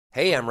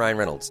Hey, I'm Ryan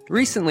Reynolds.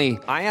 Recently,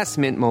 I asked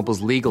Mint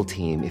Mobile's legal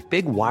team if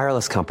big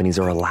wireless companies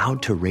are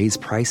allowed to raise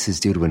prices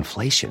due to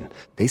inflation.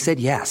 They said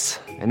yes.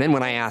 And then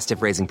when I asked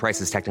if raising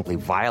prices technically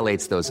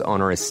violates those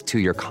onerous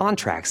two-year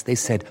contracts, they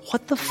said,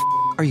 "What the f***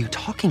 are you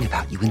talking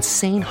about, you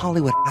insane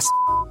Hollywood ass?"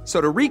 So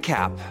to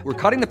recap, we're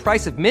cutting the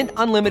price of Mint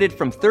Unlimited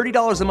from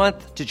 $30 a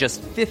month to just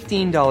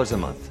 $15 a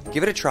month.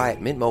 Give it a try at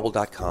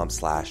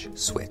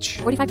mintmobile.com/switch.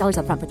 $45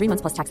 up front for 3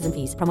 months plus taxes and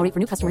fees. Promo rate for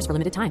new customers for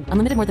limited time.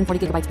 Unlimited more than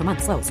 40 gigabytes per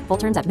month. Slows full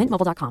terms at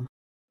mintmobile.com.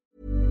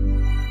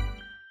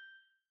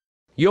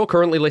 You're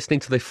currently listening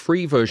to the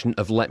free version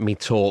of Let Me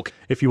Talk.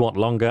 If you want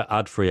longer,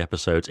 ad-free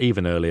episodes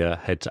even earlier,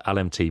 head to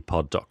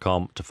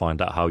lmtpod.com to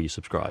find out how you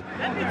subscribe.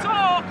 Let me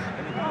talk!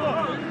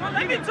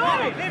 Let me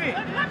talk! Let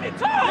me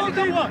talk!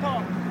 Let me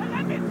talk!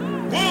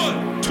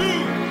 1, 2,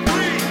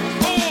 3,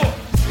 4.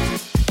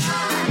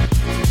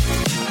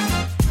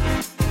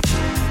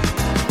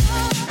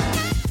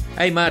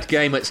 A mad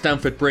game at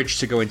Stamford Bridge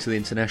to go into the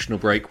international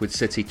break with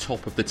City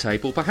top of the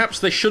table. Perhaps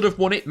they should have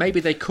won it, maybe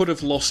they could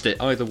have lost it.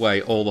 Either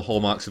way, all the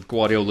hallmarks of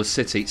Guardiola's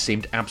City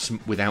seemed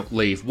absent without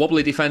leave.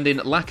 Wobbly defending,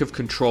 lack of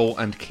control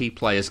and key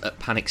players at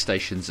panic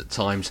stations at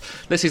times.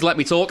 This is Let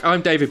Me Talk.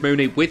 I'm David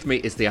Mooney. With me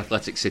is the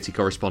Athletic City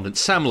correspondent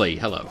Sam Lee.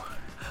 Hello.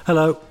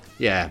 Hello.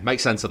 Yeah, make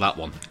sense of that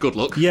one. Good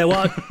luck. Yeah,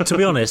 well, to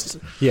be honest,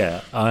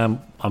 yeah,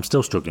 I'm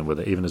still struggling with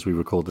it, even as we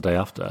record the day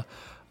after.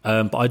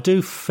 But I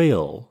do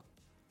feel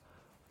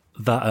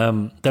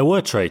that there were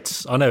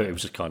traits. I know it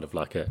was just kind of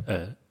like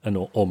an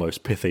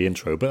almost pithy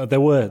intro, but there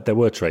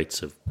were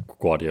traits of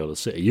Guardiola's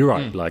City. You're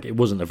right, like it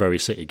wasn't a very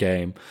City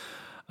game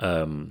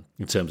in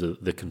terms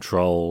of the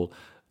control,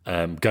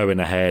 going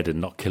ahead and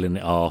not killing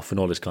it off and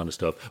all this kind of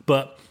stuff.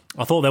 But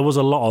I thought there was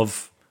a lot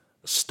of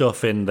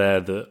stuff in there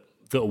that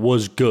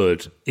was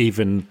good,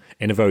 even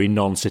in a very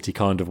non-City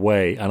kind of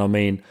way. And I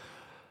mean,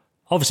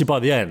 obviously by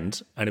the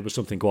end, and it was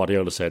something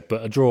Guardiola said,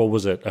 but a draw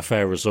was a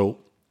fair result.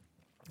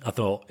 I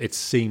thought it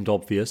seemed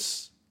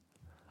obvious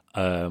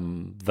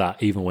that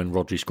even when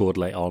Rodri scored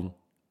late on,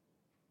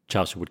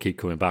 Chelsea would keep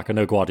coming back. I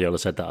know Guardiola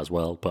said that as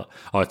well, but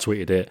I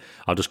tweeted it.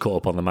 I just caught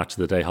up on the Match of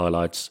the Day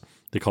highlights.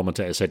 The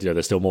commentator said,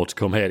 there's still more to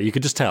come here. You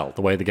could just tell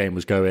the way the game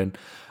was going.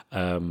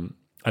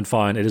 And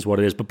fine, it is what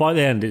it is. But by the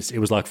end, it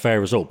was like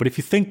fair result. But if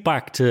you think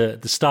back to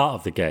the start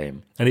of the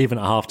game, and even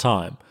at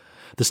half-time,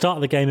 the start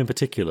of the game in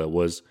particular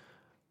was,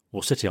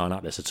 well, City aren't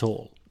at this at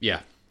all.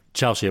 Yeah.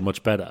 Chelsea are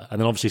much better. And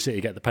then obviously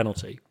City get the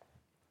penalty.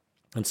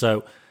 And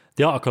so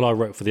the article I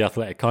wrote for The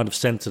Athletic kind of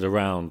centred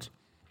around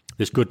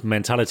this good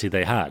mentality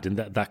they had. And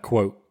that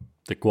quote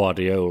that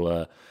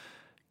Guardiola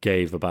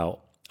gave about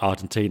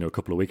Argentina a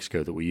couple of weeks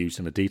ago that we used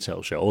in a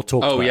detail show, or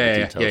talked about in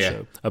a detail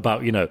show,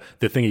 about,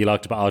 the thing he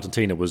liked about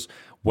Argentina was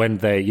when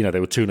they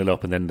were 2-0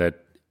 up and then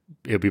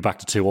it'll be back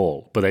to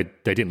 2-2, but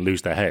they didn't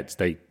lose their heads.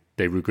 They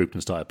regrouped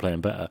and started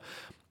playing better.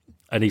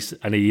 And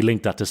he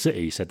linked that to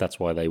City. He said that's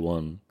why they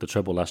won the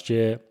treble last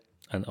year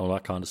and all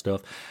that kind of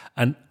stuff.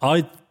 And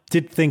I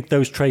did think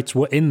those traits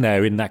were in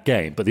there in that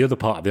game, but the other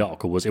part of the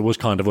article was it was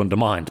kind of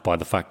undermined by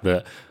the fact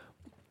that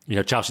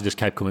Chelsea just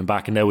kept coming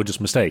back and there were just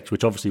mistakes,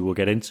 which obviously we'll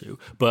get into.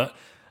 But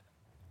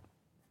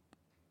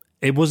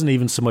it wasn't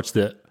even so much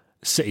that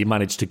City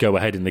managed to go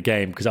ahead in the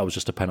game because that was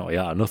just a penalty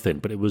out of nothing,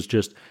 but it was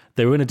just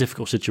they were in a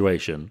difficult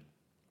situation.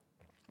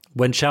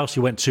 When Chelsea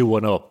went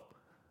 2-1 up,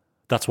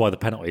 that's why the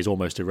penalty is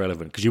almost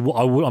irrelevant, because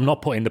I'm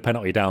not putting the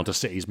penalty down to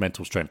City's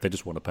mental strength. They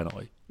just won a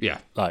penalty. Yeah.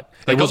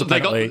 They got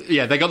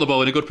the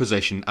ball in a good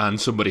position and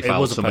somebody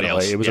fouled somebody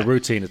else. It was a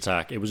routine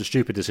attack. It was a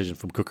stupid decision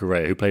from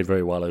Cucurella, who played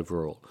very well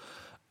overall.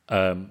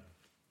 But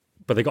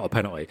they got a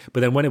penalty.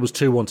 But then when it was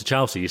 2-1 to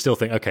Chelsea, you still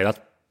think, okay, that's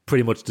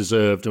pretty much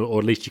deserved, or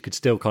at least you could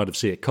still kind of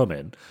see it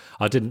coming.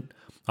 I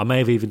may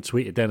have even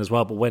tweeted then as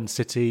well, but when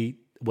City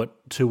went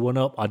 2-1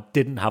 up, I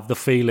didn't have the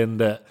feeling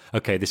that,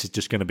 okay, this is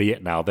just going to be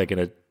it now. They're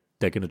going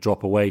to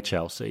drop away,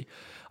 Chelsea.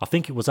 I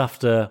think it was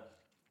after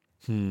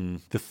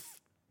the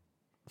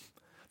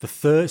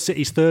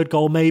City's third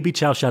goal, maybe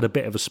Chelsea had a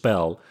bit of a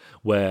spell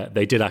where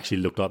they did actually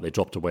look like they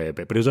dropped away a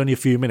bit, but it was only a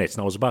few minutes,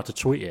 and I was about to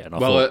tweet it, and I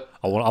thought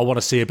I want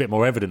to see a bit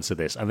more evidence of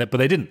this, but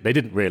they didn't. They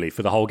didn't really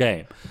for the whole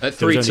game. At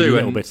 3-2,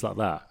 little bits like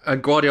that.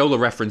 And Guardiola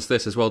referenced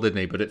this as well, didn't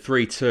he? But at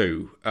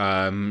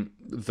 3-2,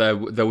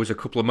 there was a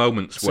couple of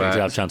moments where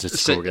City had chances to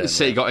score again.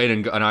 City got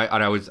in, and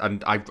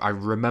I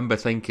remember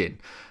thinking,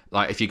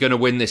 like, if you're going to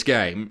win this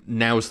game,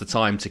 now's the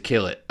time to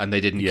kill it, and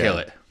they didn't kill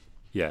it.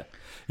 Yeah,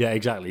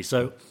 exactly.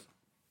 So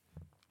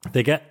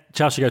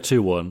Chelsea go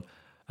 2-1,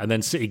 and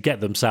then City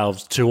get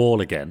themselves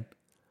 2-2 again.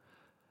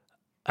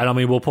 And I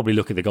mean, we'll probably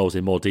look at the goals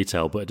in more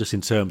detail, but just in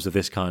terms of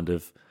this kind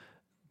of,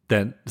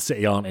 then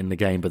City aren't in the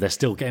game, but they're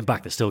still getting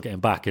back.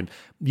 And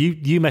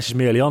you messaged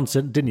me early on,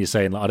 didn't you,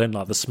 saying, like, I don't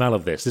like the smell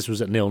of this. This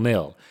was at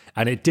 0-0.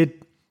 And it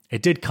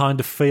did kind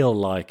of feel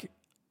like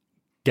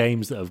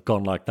games that have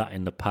gone like that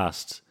in the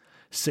past,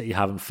 City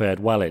haven't fared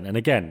well in. And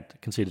again,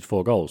 conceded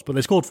 4 goals, but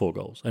they scored 4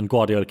 goals. And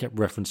Guardiola kept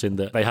referencing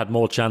that they had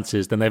more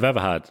chances than they've ever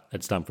had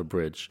at Stamford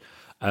Bridge.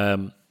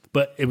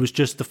 But it was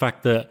just the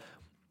fact that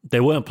they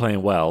weren't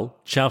playing well.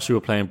 Chelsea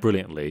were playing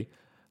brilliantly.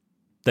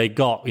 They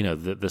got,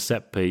 the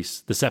set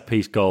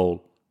piece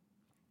goal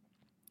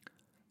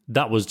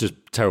that was just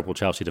terrible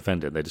Chelsea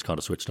defending. They just kind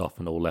of switched off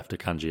and all left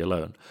Akanji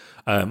alone.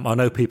 I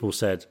know people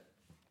said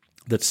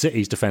that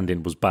City's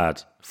defending was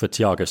bad for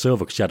Thiago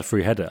Silva because she had a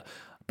free header,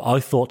 but I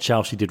thought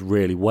Chelsea did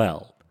really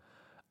well.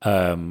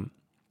 It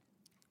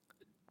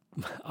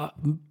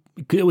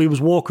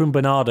was Walker and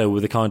Bernardo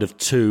with the kind of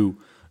two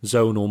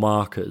zonal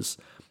markers.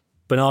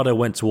 Bernardo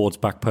went towards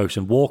back post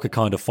and Walker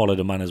kind of followed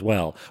a man as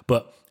well.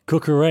 But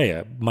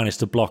Cucurella managed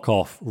to block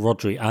off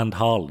Rodri and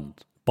Haaland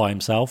by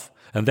himself.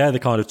 And they're the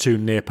kind of two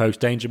near post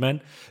danger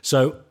men.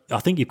 So I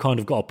think you've kind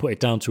of got to put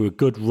it down to a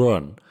good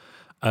run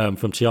from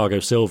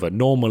Thiago Silva.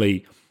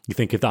 Normally, you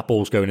think if that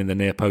ball's going in the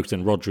near post,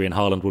 then Rodri and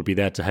Haaland would be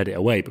there to head it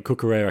away. But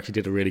Cucurella actually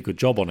did a really good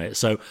job on it.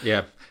 So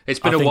yeah,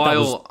 it's been a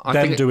while. That was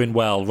them doing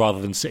well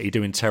rather than City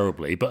doing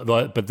terribly.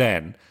 But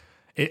then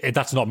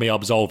that's not me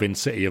absolving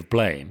City of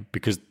blame,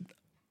 because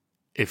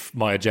if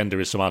my agenda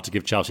is somehow to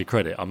give Chelsea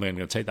credit, I'm going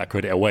to take that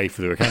credit away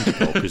for the Akanji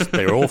goal because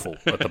they were awful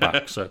at the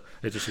back. So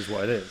it just is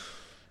what it is.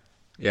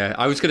 Yeah,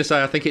 I was going to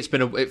say, I think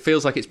it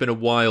feels like it's been a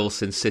while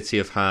since City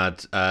have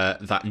had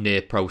that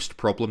near post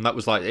problem. It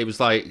was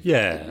like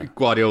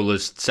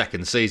Guardiola's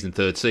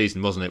third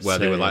season, wasn't it? Where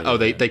they were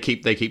like, they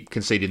keep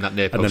conceding that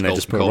near post, and then they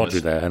just put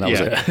Rodri there, and that was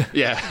it.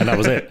 Yeah, and that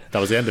was it. That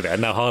was the end of it.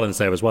 And now Haaland's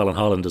there as well, and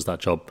Haaland does that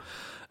job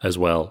as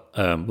well,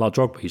 like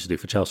Drogba used to do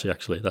for Chelsea.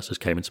 Actually, that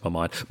just came into my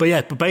mind.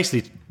 But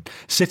basically,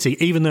 City,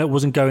 even though it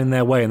wasn't going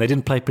their way, and they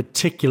didn't play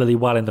particularly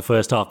well in the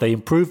first half, they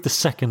improved the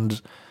second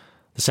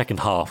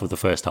half of the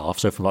first half,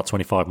 so from about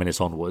 25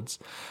 minutes onwards.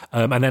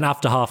 And then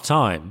after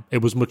half-time,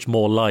 it was much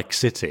more like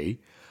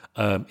City,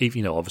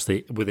 even,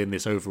 obviously within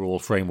this overall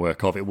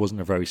framework of it wasn't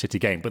a very City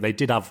game, but they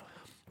did have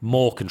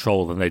more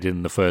control than they did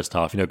in the first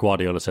half.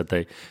 Guardiola said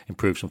they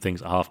improved some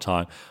things at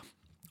half-time.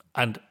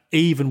 And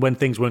even when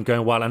things weren't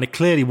going well, and it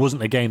clearly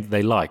wasn't a game that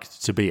they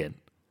liked to be in,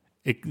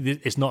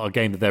 it's not a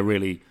game that they're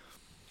really...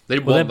 They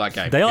didn't want that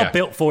game. They are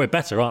built for it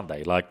better, aren't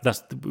they?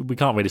 We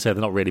can't really say they're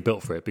not really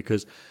built for it,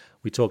 because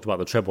we talked about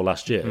the treble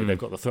last year. They've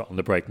got the threat on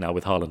the break now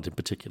with Haaland in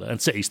particular.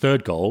 And City's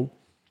third goal,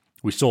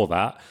 we saw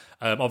that.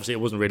 Obviously, it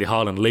wasn't really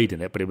Haaland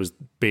leading it, but it was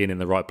being in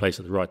the right place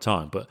at the right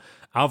time. But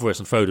Alvarez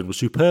and Foden were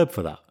superb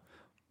for that.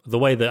 The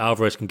way that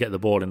Alvarez can get the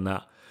ball in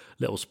that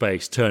little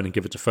space, turn and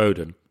give it to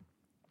Foden.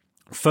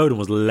 Foden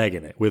was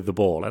legging it with the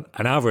ball, and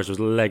Alvarez was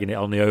legging it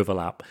on the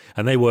overlap,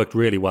 and they worked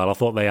really well. I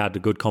thought they had a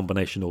good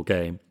combinational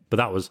game, but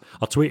I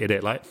tweeted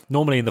it,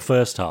 normally in the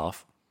first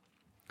half,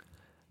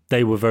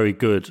 they were very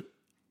good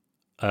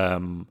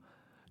in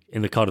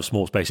the kind of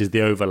small spaces, the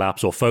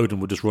overlaps, or Foden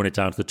would just run it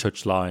down to the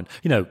touchline,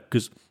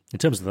 because in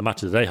terms of the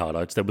match of the day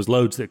highlights, there was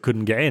loads that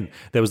couldn't get in.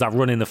 There was that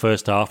run in the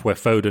first half where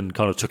Foden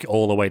kind of took it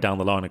all the way down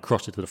the line and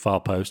crossed it to the far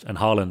post, and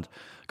Haaland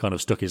kind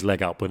of stuck his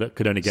leg out, but it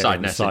could only get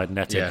in the side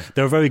netting. Yeah.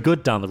 They were very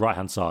good down the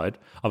right-hand side.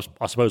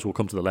 I suppose we'll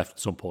come to the left at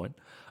some point.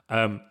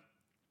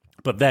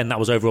 But then that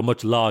was over a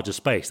much larger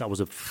space. That was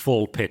a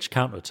full-pitch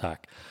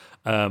counter-attack.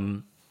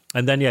 And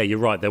then, you're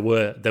right, there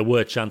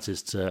were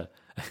chances to...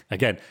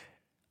 Again,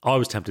 I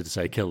was tempted to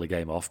say kill the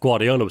game off.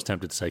 Guardiola was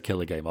tempted to say kill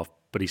the game off,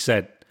 but he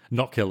said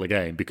not kill the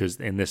game, because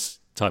in this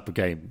type of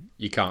game,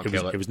 you can't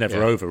kill it. It was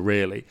never over,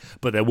 really.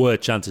 But there were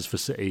chances for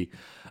City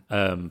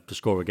to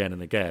score again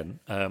and again.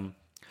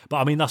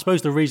 But I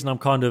suppose the reason I'm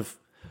kind of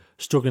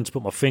struggling to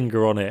put my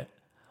finger on it,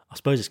 I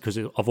suppose it's because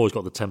I've always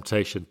got the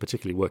temptation,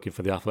 particularly working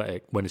for The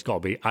Athletic, when it's got to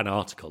be an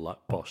article, like,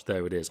 bosh,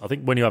 there it is. I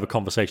think when you have a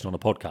conversation on a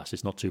podcast,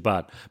 it's not too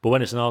bad. But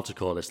when it's an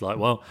article, it's like,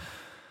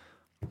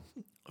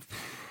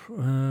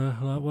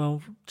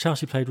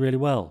 Chelsea played really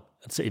well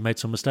and City made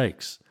some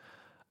mistakes.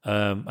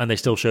 And they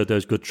still showed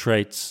those good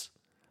traits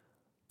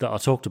that I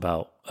talked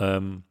about.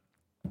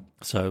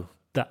 So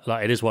that,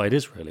 it is what it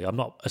is, really. I'm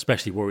not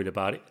especially worried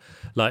about it.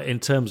 In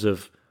terms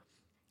of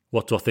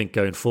what do I think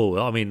going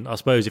forward? I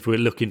suppose if we're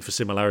looking for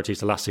similarities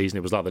to last season,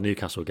 it was like the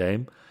Newcastle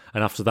game.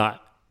 And after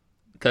that,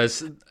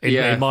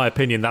 in my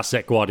opinion, that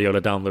set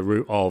Guardiola down the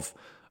route of,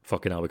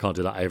 fucking hell, we can't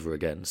do that ever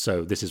again.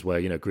 So this is where,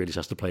 Grealish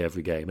has to play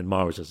every game and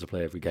Mahrez has to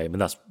play every game.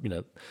 And that's,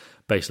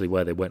 basically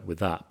where they went with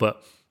that.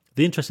 But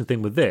the interesting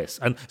thing with this,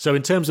 and so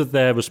in terms of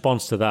their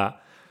response to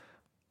that,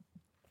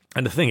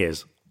 and the thing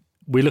is,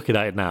 we're looking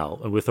at it now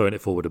and we're throwing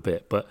it forward a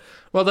bit, but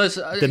there's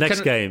the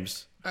next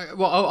games...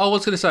 What I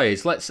was going to say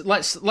is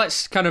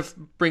let's kind of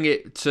bring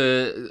it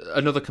to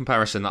another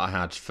comparison that I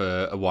had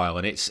for a while,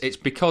 and it's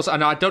because,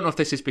 and I don't know if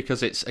this is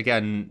because it's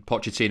again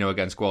Pochettino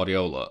against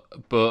Guardiola,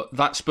 but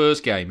that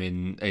Spurs game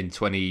in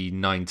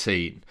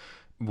 2019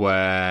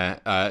 where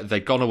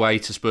they'd gone away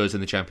to Spurs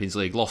in the Champions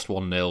League, lost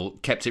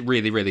 1-0, kept it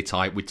really, really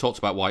tight. We talked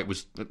about why it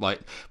was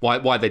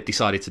why they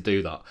decided to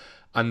do that.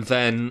 And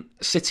then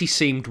City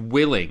seemed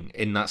willing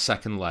in that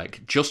second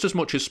leg, just as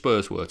much as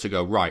Spurs were, to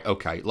go, right,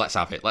 okay, let's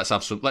have it. Let's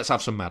have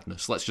some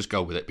madness. Let's just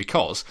go with it.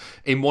 Because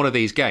in one of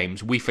these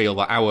games, we feel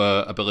that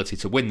our ability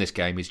to win this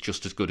game is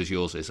just as good as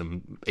yours is,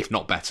 and if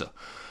not better.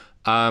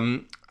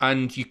 And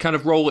you kind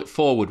of roll it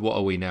forward, what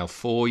are we now,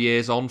 4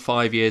 years on,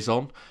 5 years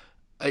on?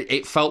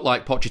 it felt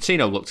like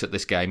Pochettino looked at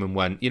this game and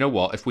went, you know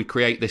what, if we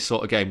create this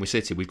sort of game with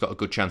City, we've got a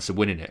good chance of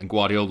winning it. And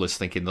Guardiola's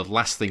thinking the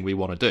last thing we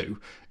want to do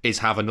is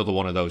have another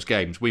one of those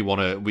games. We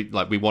want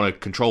to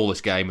control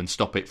this game and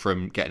stop it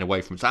from getting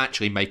away from us,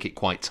 actually make it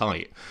quite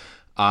tight.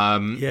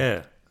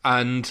 Yeah.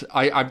 And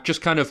I'm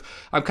kind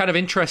of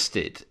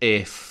interested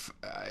if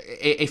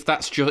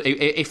that's just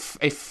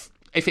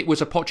if it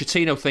was a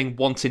Pochettino thing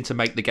wanting to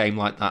make the game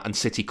like that and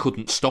City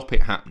couldn't stop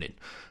it happening,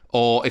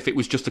 or if it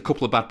was just a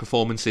couple of bad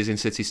performances in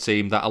City's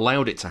team that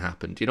allowed it to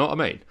happen. Do you know what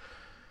I mean?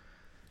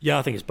 Yeah,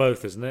 I think it's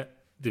both, isn't it?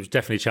 There was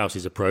definitely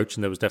Chelsea's approach,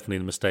 and there was definitely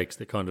the mistakes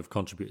that kind of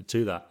contributed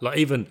to that. Like,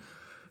 even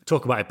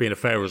talk about it being a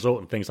fair result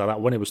and things like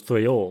that. When it was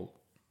 3-3,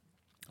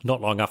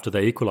 not long after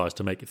they equalised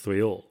to make it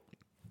 3-3,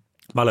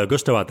 Malo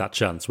Gusto had that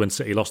chance when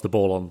City lost the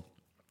ball on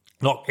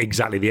not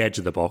exactly the edge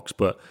of the box,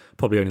 but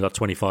probably only like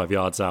 25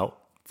 yards out,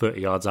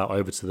 30 yards out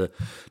over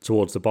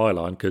towards the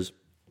byline, because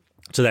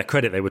to their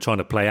credit, they were trying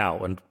to play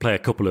out and play a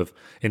couple of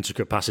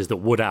intricate passes that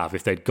would have,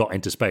 if they'd got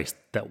into space,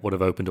 that would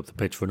have opened up the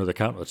pitch for another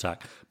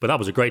counter-attack. But that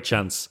was a great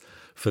chance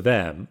for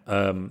them.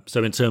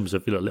 So in terms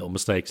of little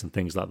mistakes and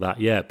things like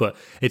that, yeah. But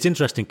it's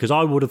interesting because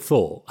I would have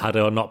thought, had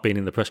I not been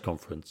in the press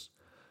conference,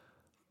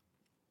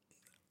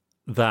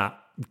 that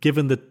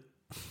given the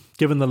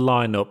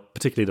lineup,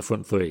 particularly the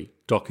front three,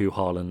 Doku,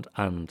 Haaland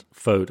and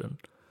Foden,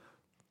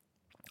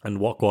 and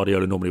what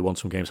Guardiola normally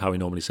wants from games, how he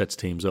normally sets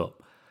teams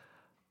up,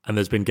 and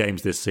there's been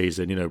games this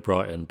season,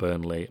 Brighton,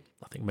 Burnley,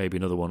 I think maybe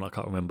another one, I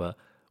can't remember,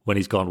 when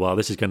he's gone, well,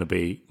 this is going to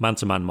be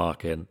man-to-man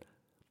marking,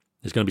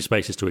 there's going to be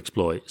spaces to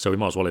exploit, so we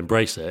might as well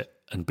embrace it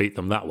and beat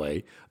them that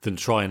way than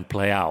try and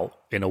play out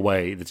in a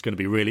way that's going to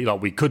be really,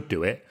 like, we could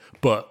do it,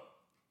 but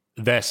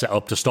they're set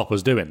up to stop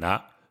us doing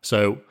that.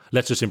 So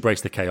let's just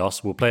embrace the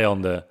chaos. We'll play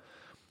on the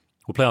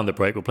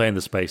break, we'll play in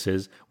the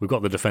spaces, we've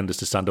got the defenders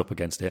to stand up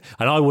against it.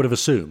 And I would have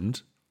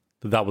assumed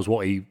that was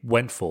what he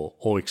went for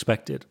or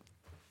expected.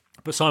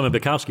 But Simon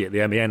Bukowski at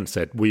the MEN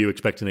said, were you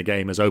expecting a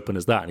game as open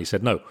as that? And he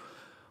said, no.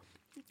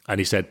 And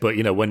he said, but,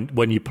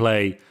 when you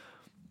play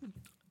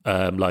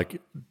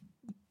like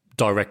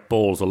direct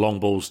balls or long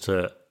balls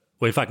to...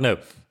 Well, in fact, no.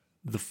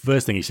 The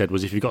first thing he said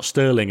was if you've got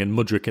Sterling and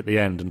Mudryk at the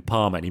end and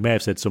Palmer, and he may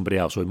have said somebody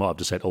else, or he might have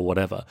just said, or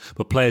whatever,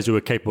 but players who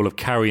are capable of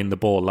carrying the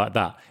ball like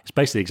that, it's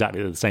basically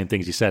exactly the same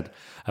things he said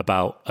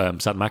about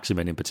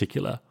Saint-Maximin in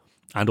particular,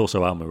 and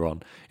also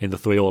Almiron in the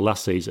 3-3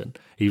 last season.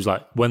 He was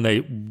like, when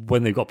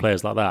they've got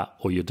players like that,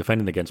 or you're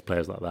defending against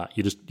players like that,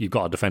 you've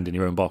got to defend in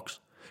your own box.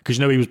 Because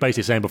he was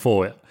basically saying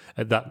before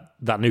at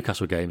that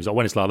Newcastle game, he's like,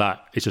 when it's like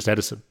that, it's just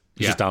Ederson.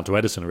 It's just down to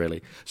Ederson,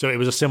 really. So it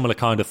was a similar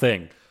kind of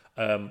thing.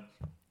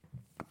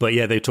 But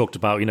yeah, they talked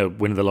about,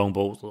 winning the long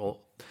balls,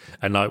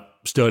 and like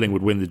Sterling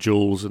would win the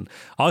duels. And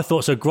I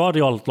thought, so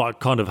Guardiola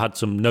kind of had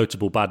some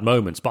notable bad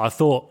moments, but I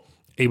thought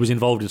he was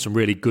involved in some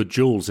really good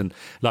duels. And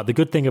like the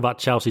good thing about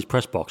Chelsea's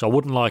press box, I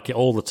wouldn't like it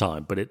all the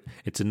time, but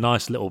it's a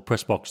nice little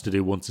press box to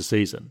do once a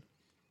season.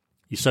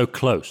 You're so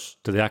close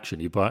to the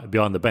action, you're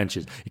behind the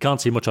benches. You can't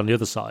see much on the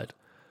other side,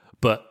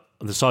 but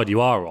on the side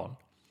you are on.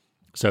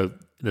 So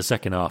in the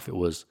second half, it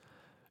was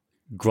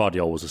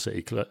Guardiola was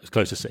a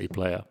closest City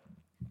player,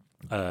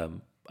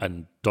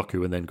 and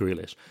Doku and then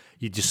Grealish.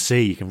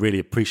 You can really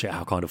appreciate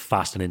how kind of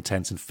fast and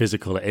intense and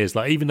physical it is.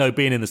 Like, even though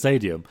being in the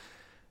stadium,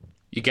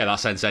 you get that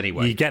sense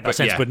anyway. You get that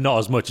sense, but not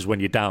as much as when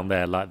you're down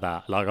there like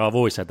that. Like, I've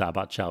always said that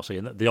about Chelsea,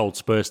 and the old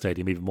Spurs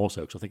stadium even more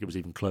so, because I think it was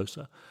even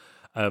closer.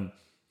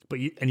 But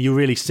you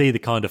really see the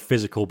kind of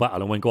physical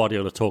battle. And when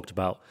Guardiola talked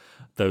about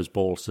those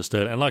balls to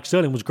Sterling, and like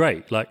Sterling was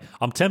great. Like,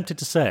 I'm tempted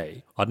to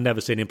say I'd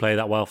never seen him play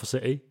that well for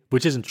City,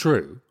 which isn't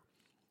true.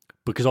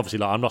 Because obviously,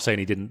 like, I'm not saying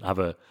he didn't have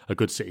a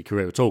good City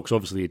career at all, because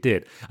obviously he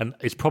did. And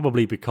it's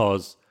probably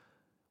because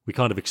we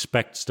kind of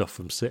expect stuff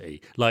from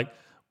City. Like,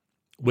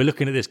 we're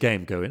looking at this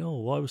game going, oh,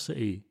 why was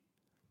City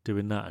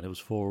doing that? And it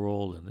was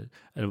 4-4.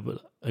 And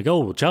I go,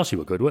 well, Chelsea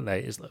were good, weren't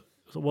they? It's like,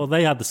 well,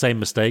 they had the same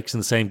mistakes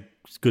and the same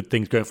good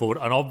things going forward.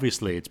 And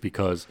obviously it's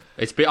because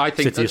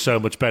City is so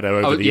much better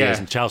over the years,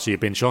 and Chelsea have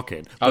been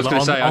shocking. I was going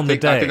to say, I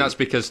think that's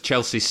because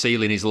Chelsea's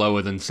ceiling is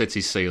lower than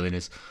City's ceiling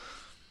is.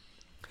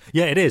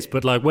 Yeah, it is.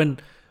 But like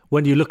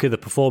when you look at the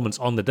performance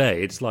on the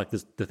day, it's like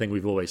the thing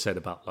we've always said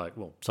about, like,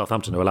 well,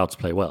 Southampton are allowed to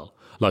play well.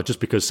 Like,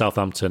 just because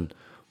Southampton,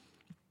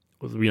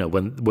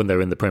 when they're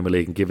in the Premier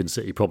League and giving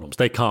City problems,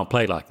 they can't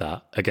play like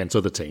that against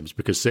other teams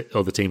because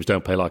other teams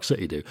don't play like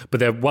City do. But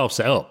they're well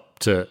set up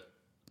to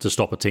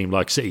stop a team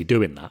like City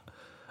doing that.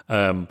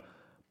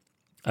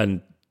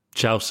 And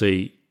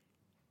Chelsea,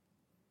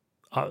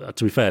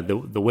 to be fair,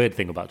 the weird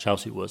thing about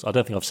Chelsea was, I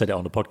don't think I've said it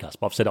on the podcast,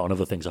 but I've said it on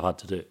other things I've had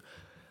to do.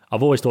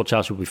 I've always thought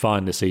Chelsea would be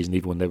fine this season,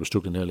 even when they were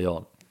struggling early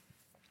on.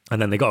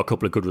 And then they got a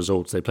couple of good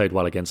results. They played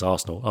well against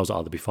Arsenal. I was like,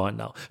 oh, they'll be fine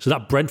now. So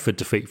that Brentford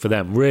defeat for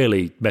them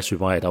really messed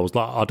with my head. I was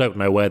like, I don't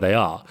know where they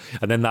are.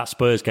 And then that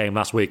Spurs game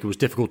last week, it was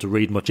difficult to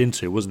read much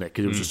into, wasn't it?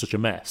 Because it was just such a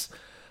mess.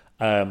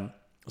 So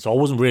I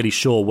wasn't really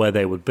sure where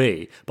they would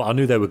be, but I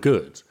knew they were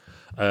good.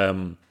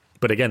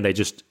 But again, they've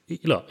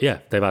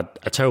had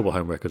a terrible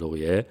home record all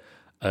year.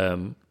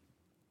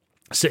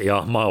 City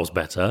are miles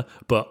better,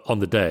 but on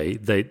the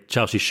day,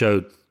 Chelsea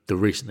showed the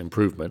recent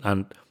improvement,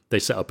 and they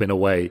set up in a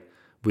way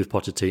with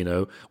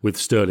Pochettino, with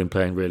Sterling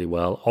playing really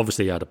well.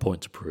 Obviously, he had a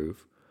point to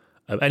prove.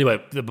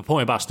 Anyway, the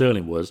point about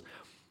Sterling was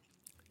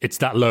it's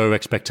that lower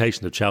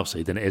expectation of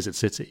Chelsea than it is at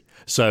City.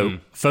 So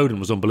Foden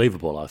was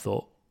unbelievable, I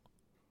thought.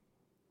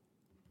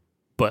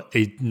 But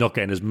he's not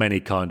getting as many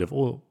kind of,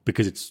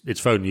 because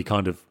it's Foden, you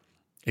kind of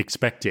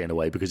expect it in a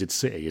way because it's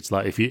City. It's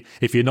like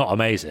if you're not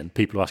amazing,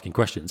 people are asking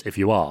questions. If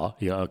you are,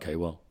 you're okay,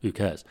 well, who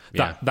cares?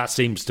 Yeah. That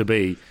seems to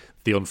be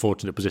the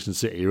unfortunate position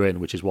City are in,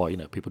 which is why,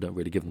 people don't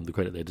really give them the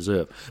credit they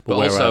deserve. But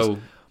whereas also,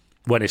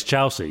 when it's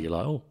Chelsea, you're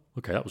like, oh,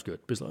 okay, that was good.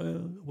 But it's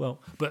like,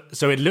 but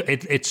so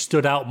it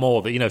stood out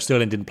more that,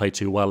 Sterling didn't play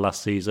too well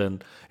last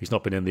season. He's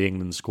not been in the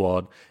England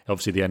squad.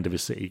 Obviously, the end of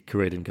his City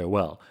career didn't go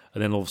well.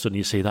 And then all of a sudden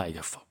you see that, you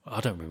go, fuck,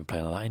 I don't remember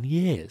playing like that in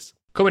years.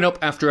 Coming up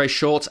after a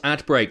short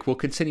ad break, we'll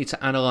continue to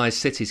analyse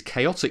City's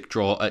chaotic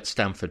draw at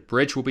Stamford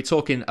Bridge. We'll be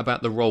talking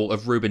about the role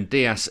of Ruben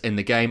Dias in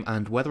the game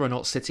and whether or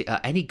not City are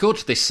any good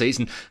this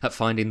season at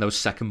finding those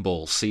second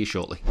balls. See you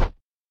shortly.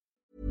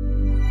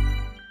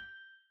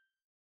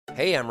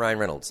 Hey, I'm Ryan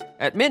Reynolds.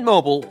 At Mint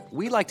Mobile,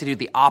 we like to do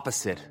the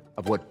opposite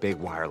of what Big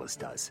Wireless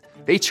does.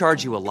 They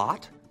charge you a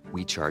lot,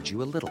 we charge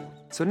you a little.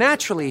 So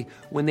naturally,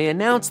 when they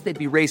announced they'd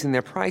be raising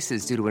their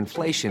prices due to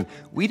inflation,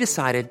 we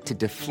decided to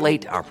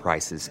deflate our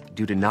prices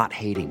due to not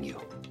hating you.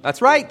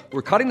 That's right.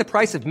 We're cutting the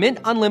price of Mint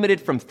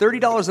Unlimited from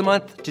 $30 a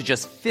month to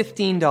just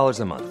 $15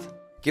 a month.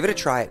 Give it a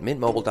try at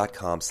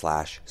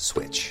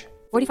mintmobile.com/switch.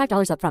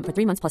 $45 up front for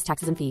 3 months plus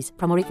taxes and fees.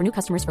 Promo rate for new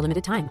customers for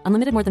limited time.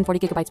 Unlimited more than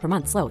 40 gigabytes per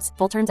month. Slows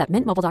full terms at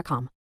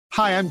mintmobile.com.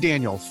 Hi, I'm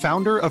Daniel,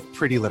 founder of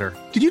Pretty Litter.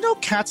 Did you know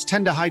cats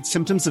tend to hide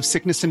symptoms of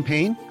sickness and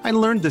pain? I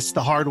learned this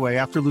the hard way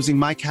after losing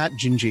my cat,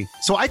 Gingy.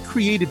 So I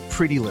created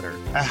Pretty Litter,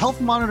 a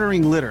health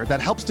monitoring litter that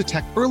helps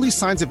detect early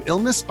signs of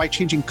illness by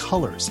changing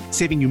colors,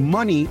 saving you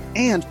money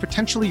and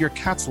potentially your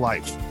cat's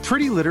life.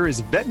 Pretty Litter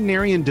is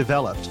veterinarian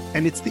developed,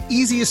 and it's the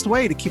easiest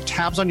way to keep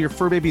tabs on your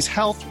fur baby's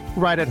health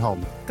right at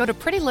home. Go to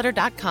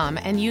prettylitter.com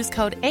and use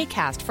code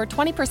ACAST for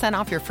 20%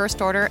 off your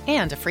first order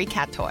and a free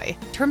cat toy.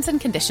 Terms and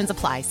conditions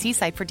apply. See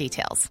site for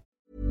details.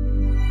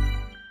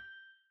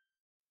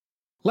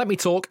 Let Me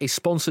Talk is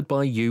sponsored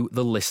by you,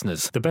 the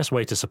listeners. The best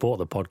way to support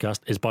the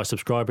podcast is by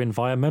subscribing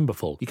via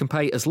Memberful. You can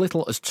pay as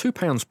little as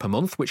 £2 per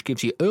month, which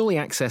gives you early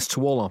access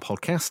to all our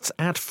podcasts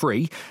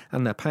ad-free,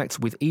 and they're packed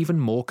with even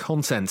more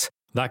content.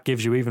 That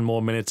gives you even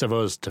more minutes of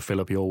us to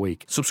fill up your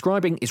week.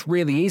 Subscribing is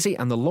really easy,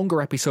 and the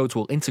longer episodes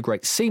will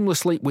integrate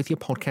seamlessly with your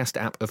podcast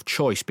app of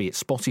choice, be it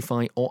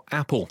Spotify or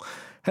Apple.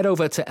 Head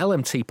over to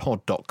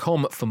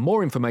lmtpod.com for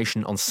more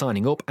information on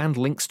signing up and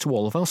links to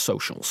all of our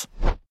socials.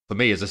 For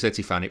me, as a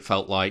City fan, it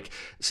felt like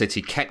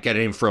City kept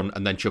getting in front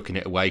and then chucking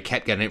it away,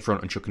 kept getting in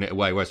front and chucking it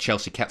away, whereas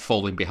Chelsea kept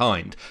falling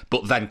behind,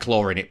 but then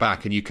clawing it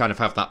back, and you kind of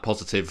have that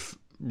positive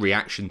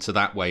reaction to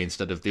that way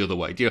instead of the other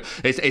way.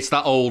 It's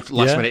that old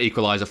last-minute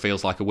equaliser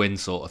feels like a win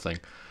sort of thing.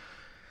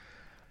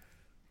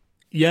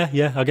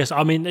 Yeah, I guess.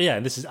 I mean, yeah,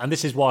 this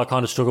is why I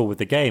kind of struggle with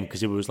the game,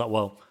 because it was like,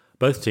 well,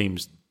 both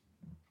teams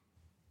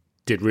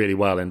did really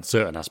well in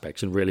certain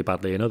aspects and really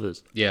badly in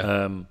others.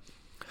 Yeah.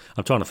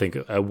 I'm trying to think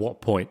at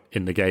what point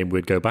in the game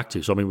we'd go back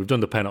to. So, I mean, we've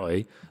done the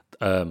penalty,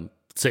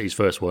 City's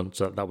first one,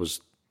 so that was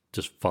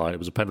just fine. It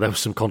was a penalty. There was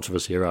some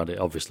controversy around it,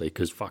 obviously,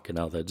 because fucking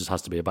hell, there just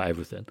has to be about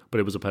everything. But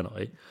it was a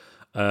penalty.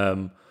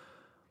 And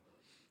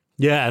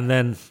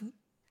then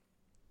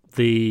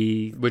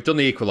we've done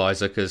the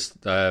equaliser because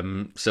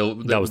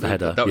that was the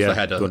header. That was the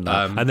header.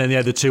 And then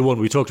the 2-1.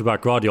 We talked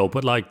about Guardiola,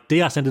 but like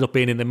Dias ended up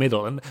being in the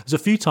middle, and there's a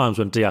few times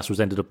when Dias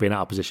ended up being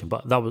out of position,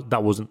 but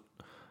that wasn't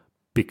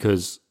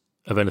because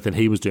of anything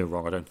he was doing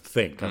wrong. I don't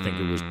think. I think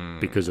it was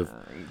because of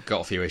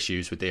got a few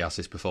issues with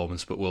Dias's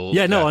performance, but we'll.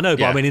 I know.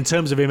 But I mean, in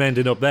terms of him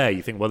ending up there,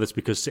 you think, well, it's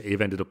because City have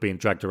ended up being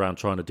dragged around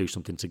trying to do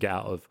something to get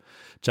out of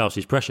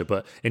Chelsea's pressure.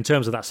 But in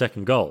terms of that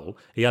second goal,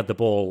 he had the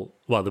ball.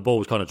 Well, the ball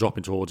was kind of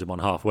dropping towards him on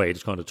halfway. He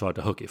just kind of tried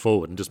to hook it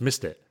forward and just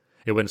missed it.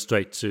 It went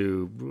straight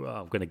to,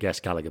 I'm going to guess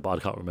Gallagher, but I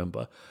can't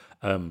remember.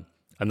 And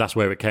that's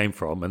where it came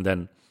from. And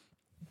then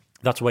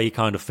that's where you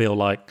kind of feel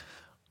like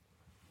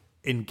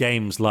in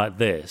games like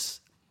this,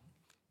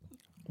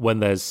 when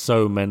there's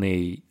so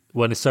many,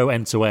 when it's so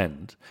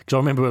end-to-end. Because I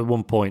remember at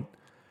one point,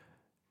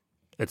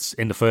 it's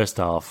in the first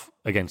half,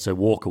 again, so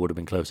Walker would have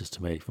been closest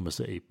to me from a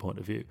City point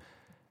of view.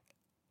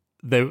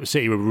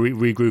 City were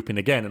regrouping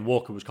again, and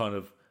Walker was kind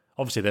of,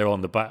 obviously they're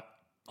on the back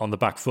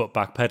foot,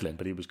 back pedaling,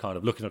 but he was kind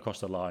of looking across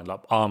the line, like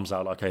arms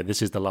out, like, okay,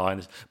 this is the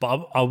line.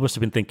 But I must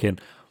have been thinking,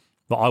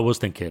 I was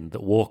thinking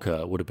that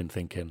Walker would have been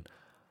thinking,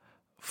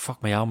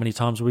 fuck me, how many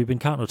times have we been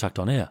counter-attacked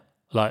on here?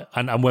 Like,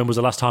 and when was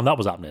the last time that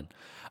was happening?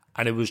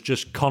 And it was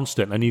just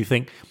constant. And you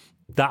think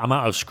that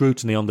amount of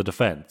scrutiny on the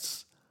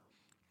defence,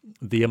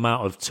 the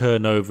amount of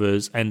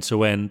turnovers end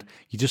to end,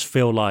 you just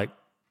feel like,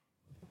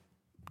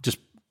 just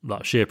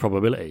like sheer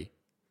probability,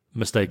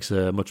 mistakes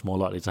are much more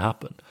likely to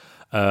happen.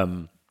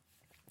 And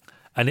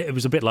it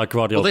was a bit like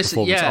Guardiola's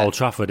performance at Old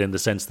Trafford in the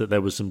sense that there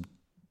was some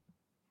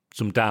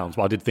downs,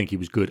 but I did think he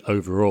was good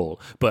overall.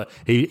 But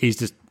he's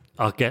just,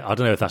 I don't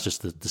know if that's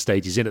just the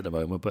stage he's in at the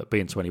moment, but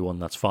being 21,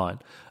 that's fine.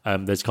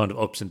 There's kind of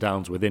ups and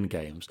downs within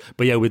games.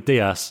 But yeah, with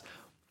Dias,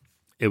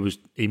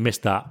 he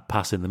missed that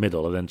pass in the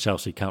middle, and then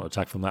Chelsea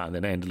counter-attacked from that, and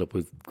then it ended up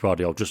with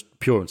Guardiola just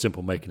pure and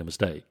simple making a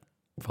mistake.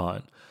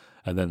 Fine,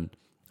 and then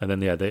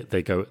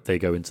they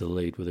go into the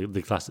lead with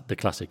the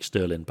classic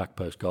Sterling back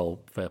post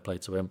goal. Fair play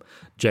to him.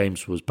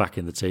 James was back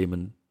in the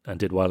team and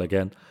did well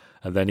again,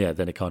 and then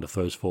it kind of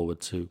throws forward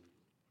to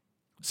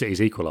City's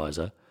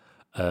equaliser.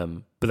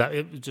 But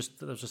that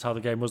was just how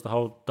the game was the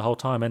whole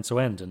time, end to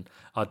end. And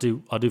I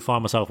do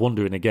find myself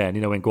wondering again,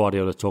 when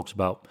Guardiola talks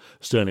about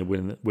Sterling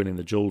winning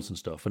the duels and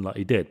stuff, and like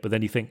he did. But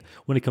then you think,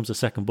 when it comes to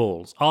second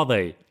balls, are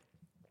they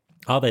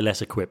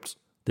less equipped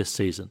this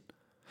season?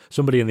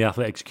 Somebody in the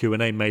Athletics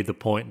Q&A made the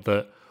point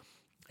that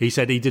he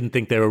said he didn't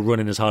think they were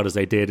running as hard as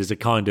they did as a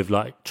kind of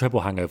like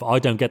treble hangover. I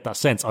don't get that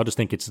sense. I just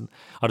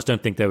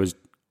don't think there was.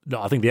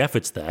 No, I think the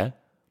effort's there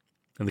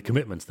and the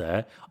commitment's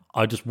there.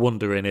 I'm just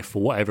wondering if,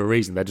 for whatever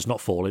reason, they're just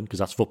not falling because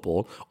that's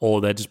football,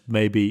 or they're just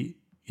maybe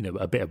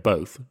a bit of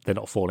both. They're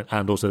not falling,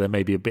 and also they're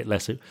maybe a bit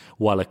less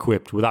well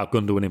equipped, without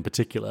Gundogan in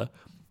particular,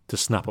 to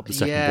snap up the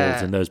second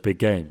balls in those big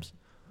games.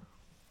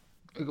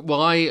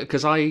 Well, I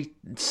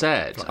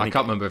said I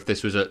can't remember if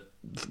this was at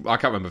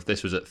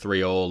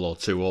 3-3 or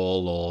 2-2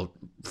 or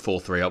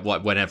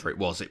 4-3, whenever it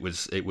was. It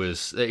was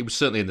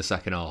certainly in the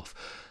second half.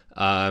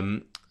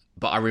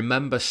 But I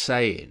remember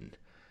saying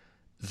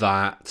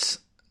that,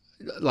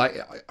 like,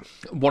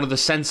 one of the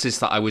senses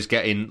that I was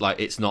getting, like,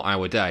 it's not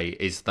our day,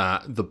 is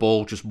that the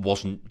ball just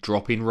wasn't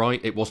dropping right.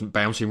 It wasn't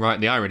bouncing right.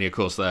 And the irony, of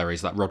course, there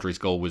is that Rodri's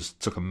goal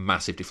took a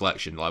massive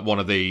deflection. Like, one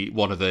of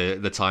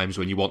the times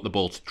when you want the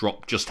ball to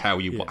drop just how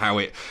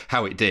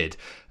it did.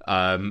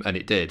 And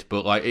it did.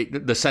 But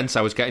like the sense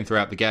I was getting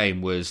throughout the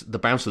game was the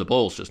bounce of the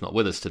ball's just not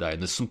with us today.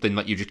 And there's something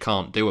that you just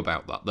can't do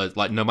about that.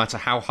 Like, no matter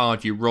how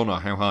hard you run or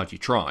how hard you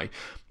try,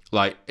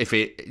 like if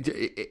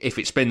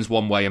it spins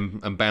one way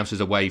and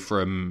bounces away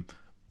from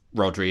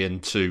Rodri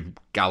into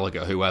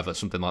Gallagher, whoever,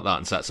 something like that,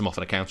 and sets them off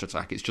on a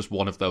counter-attack, it's just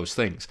one of those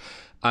things.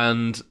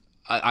 And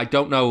I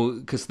don't know,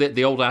 because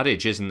the old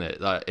adage, isn't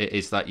it, that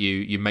is that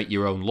you make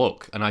your own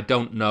luck. And I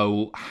don't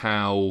know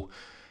how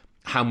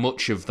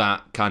much of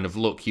that kind of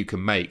luck you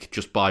can make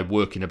just by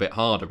working a bit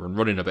harder and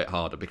running a bit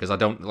harder, because I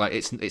don't like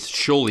it's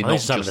surely not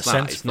just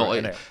that. It's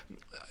not.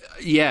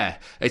 Yeah,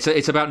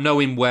 it's about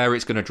knowing where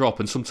it's going to drop,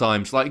 and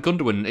sometimes, like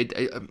Gundogan,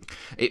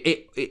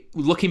 it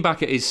looking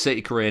back at his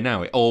City career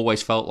now, it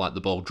always felt like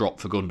the ball dropped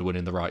for Gundogan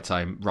in the right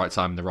time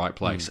in the right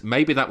place.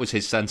 Maybe that was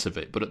his sense of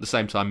it, but at the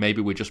same time, maybe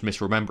we're just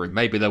misremembering.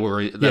 Maybe there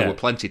were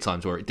plenty of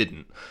times where it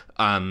didn't,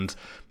 and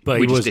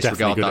we just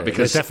disregard that because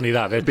there's definitely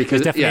that.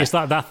 It's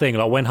that thing,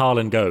 like when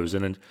Haaland goes,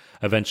 and then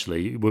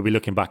eventually we'll be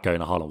looking back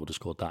going, Haaland would have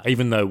scored that,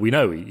 even though we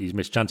know he's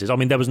missed chances. I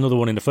mean, there was another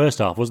one in the first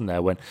half, wasn't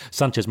there, when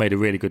Sanchez made a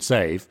really good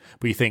save,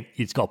 but you think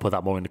he's got to put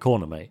that more in the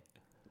corner, mate,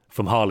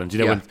 from Haaland.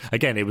 When,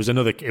 again, it was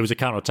a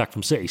counter-attack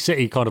from City.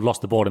 City kind of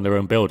lost the ball in their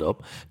own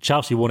build-up.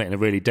 Chelsea won it in a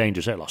really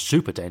dangerous area, like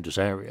super dangerous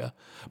area,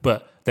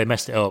 but they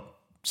messed it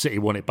up. City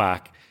won it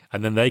back,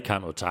 and then they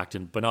counter-attacked,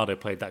 and Bernardo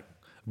played that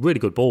really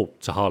good ball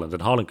to Haaland,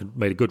 and Haaland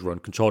made a good run,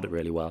 controlled it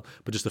really well,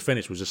 but just the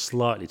finish was just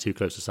slightly too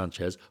close to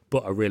Sanchez,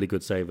 but a really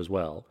good save as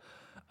well.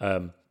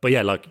 But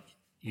yeah, like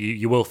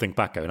you will think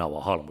back going, oh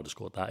well, Haaland would have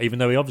scored that, even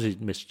though he obviously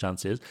missed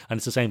chances, and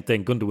it's the same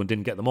thing. Gundogan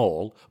didn't get them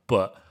all,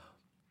 but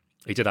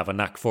he did have a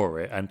knack for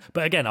it.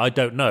 But again, I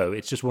don't know.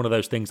 It's just one of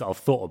those things that I've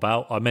thought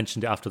about. I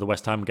mentioned it after the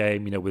West Ham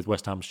game, with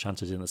West Ham's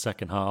chances in the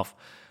second half,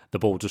 the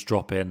ball just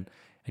drop in,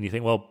 and you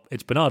think, well,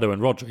 it's Bernardo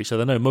and Rodri, so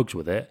they're no mugs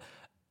with it.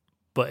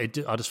 But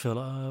I just feel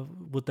like,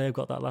 would they have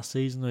got that last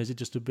season, or is it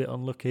just a bit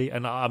unlucky?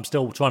 And I'm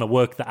still trying to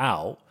work that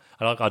out.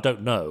 And I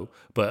don't know,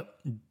 but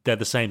they're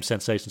the same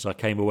sensations I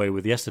came away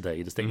with yesterday.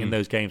 You just think in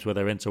those games where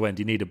they're end-to-end,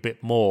 you need a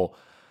bit more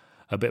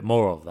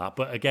of that.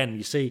 But again,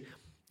 you see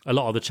a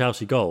lot of the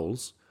Chelsea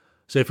goals.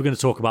 So if we're going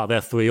to talk about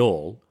their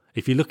 3-3,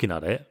 if you're looking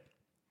at it,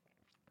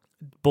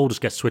 ball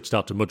just gets switched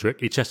out to Mudryk.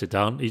 He chests it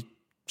down. He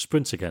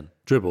sprints again,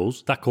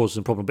 dribbles. That causes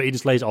a problem, but he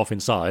just lays it off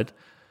inside.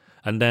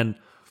 And then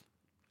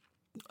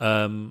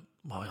I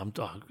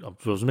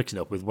was mixing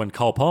it up with when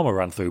Cole Palmer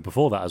ran through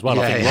before that as well.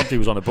 I think Rodri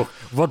was on a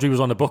Rodri was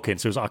on a booking,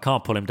 so it was like, I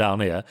can't pull him down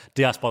here.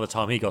 Diaz, by the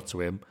time he got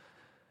to him,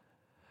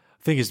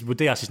 the thing is with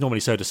Diaz, he's normally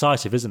so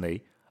decisive, isn't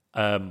he?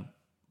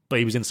 But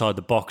he was inside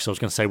the box. I was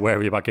going to say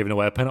wary about giving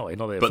away a penalty.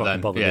 Not that it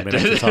fucking bothered him in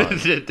extra time.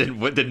 It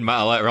didn't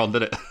matter later on,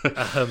 did it?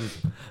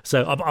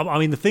 So I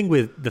mean, the thing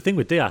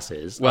with Diaz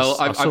is, well,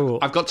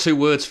 I've got two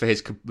words for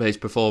his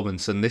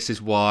performance, and this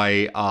is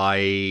why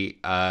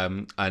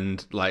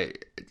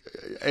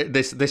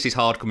this is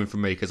hard coming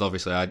from me, because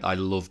obviously I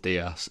love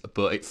Diaz,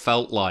 but it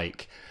felt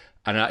like,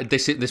 and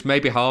this may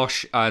be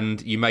harsh,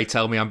 and you may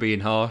tell me I'm being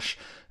harsh,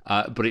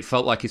 but it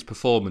felt like his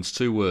performance,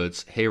 2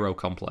 words, hero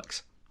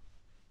complex.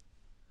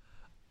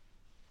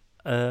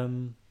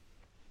 Couple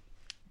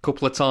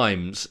of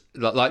times,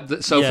 for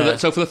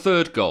the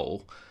third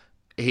goal,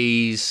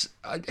 he's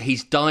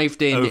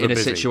dived in a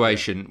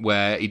situation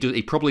where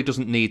he probably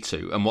doesn't need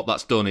to, and what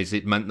that's done is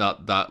it meant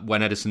that when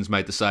Ederson's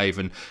made the save,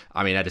 and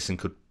I mean Ederson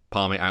could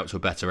palm it out to a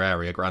better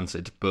area,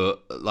 granted,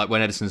 but like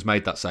when Ederson's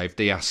made that save,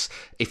 Diaz,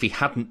 if he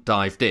hadn't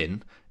dived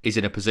in, is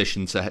in a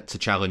position to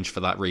challenge for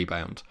that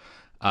rebound.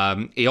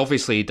 He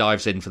obviously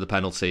dives in for the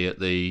penalty at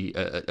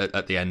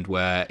the end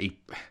where he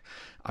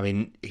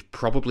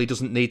probably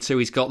doesn't need to.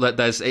 He's got that.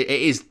 It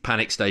is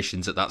panic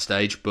stations at that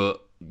stage,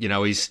 but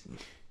he's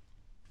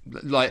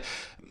like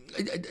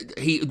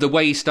the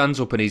way he stands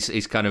up and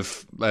he's kind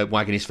of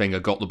wagging his finger,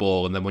 got the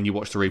ball, and then when you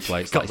watch the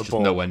replay, it's just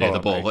nowhere near the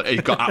ball.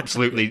 It got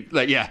absolutely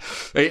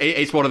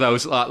it's one of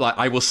those like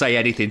I will say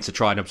anything to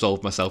try and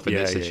absolve myself in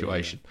this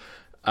situation.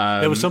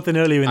 There was something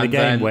earlier in the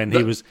game when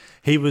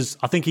he was.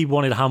 I think he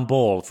wanted a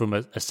handball from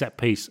a set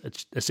piece,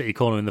 a City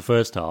corner in the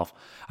first half,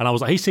 and I was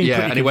like, he seemed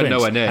pretty convinced. He went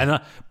nowhere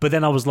near. But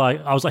then I was like,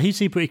 he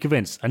seemed pretty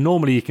convinced. And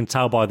normally you can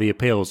tell by the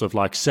appeals of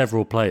like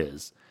several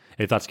players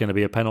if that's going to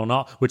be a pen or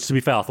not. Which, to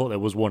be fair, I thought there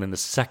was one in the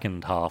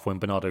second half when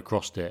Bernardo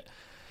crossed it,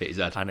 hit his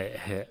head, and it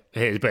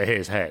hit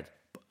his head.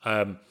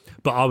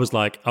 But I was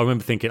like, I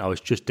remember thinking,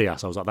 it's just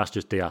Diaz. I was like, that's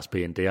just Diaz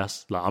being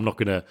Diaz. Like, I'm not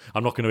gonna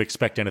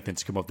expect anything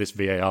to come off this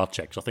VAR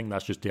check. So I think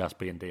that's just Diaz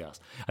being Diaz.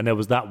 And there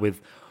was that with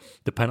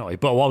the penalty.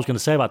 But what I was going to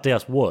say about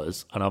Diaz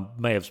was, and I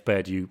may have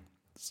spared you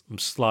some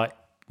slight,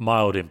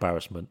 mild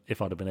embarrassment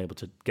if I'd have been able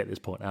to get this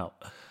point out.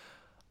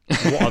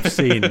 What I've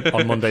seen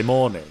on Monday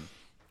morning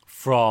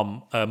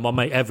from my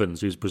mate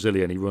Evans, who's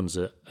Brazilian, he runs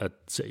a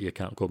City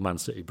account called Man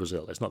City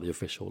Brazil. It's not the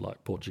official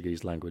like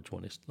Portuguese language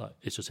one.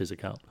 It's just his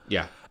account.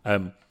 Yeah.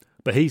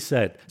 But he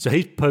said, so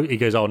he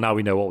goes, now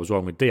we know what was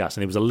wrong with Diaz.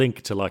 And it was a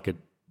link to like a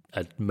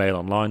Mail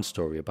Online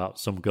story about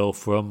some girl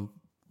from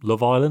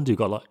Love Island who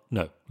got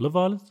Love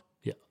Island?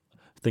 Yeah,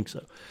 I think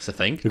so. It's a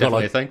thing,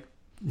 definitely a thing.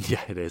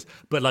 Yeah, it is.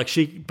 But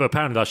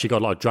apparently she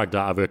got like dragged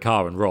out of her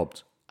car and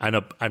robbed. And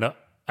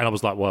I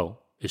was like,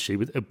 well, is she?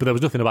 But there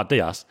was nothing about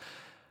Diaz.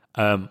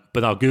 But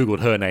I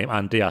Googled her name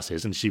and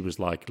Diaz's and she was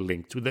like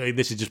linked.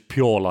 This is just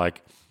pure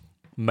like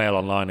Mail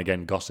Online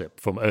again gossip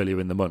from earlier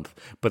in the month,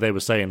 but they were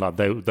saying like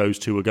those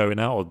two were going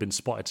out or had been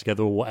spotted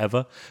together or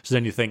whatever. So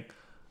then you think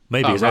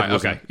maybe his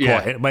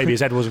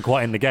head wasn't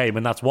quite in the game,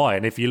 and that's why.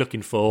 And if you're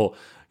looking for,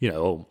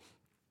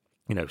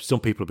 some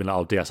people have been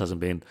like, Diaz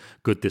hasn't been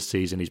good this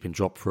season; he's been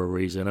dropped for a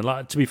reason. And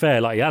like to be fair,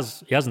 like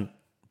he hasn't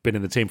been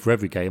in the team for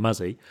every game, has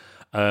he?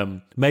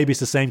 Maybe it's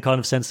the same kind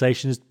of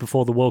sensation as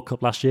before the World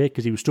Cup last year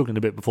because he was struggling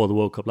a bit before the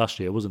World Cup last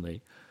year, wasn't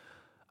he?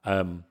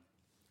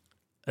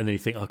 And then you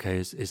think, okay,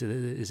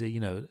 is he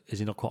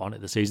not quite on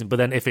it this season? But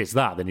then if it's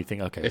that, then you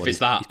think, okay, he's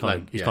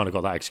kind of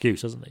got that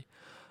excuse, hasn't he?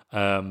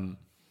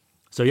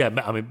 So yeah,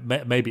 I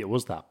mean, maybe it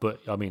was that,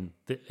 but I mean,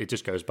 it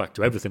just goes back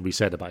to everything we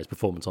said about his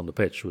performance on the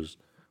pitch was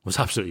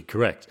absolutely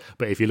correct.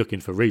 But if you're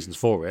looking for reasons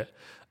for it,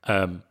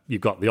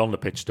 you've got the on the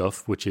pitch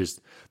stuff, which is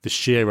the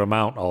sheer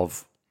amount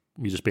of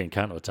you just being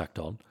counter-attacked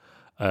on.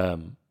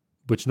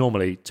 Which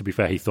normally, to be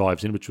fair, he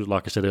thrives in, which was,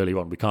 like I said earlier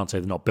on, we can't say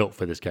they're not built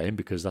for this game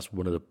because that's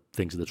one of the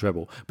things of the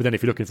treble. But then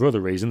if you're looking for other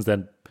reasons,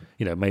 then,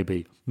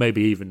 maybe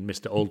even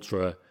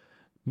Mr.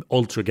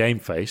 Ultra game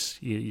face,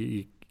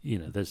 you're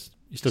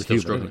still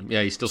human, struggling.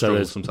 Yeah, he's still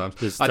struggling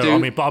sometimes. Look, I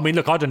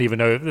don't even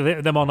know.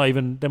 They might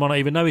not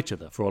even know each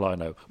other, for all I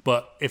know.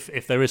 But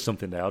if there is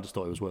something there, I just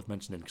thought it was worth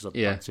mentioning because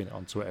I'd seen it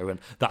on Twitter and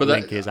that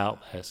link is out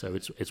there, so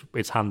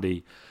it's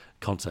handy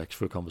context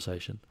for a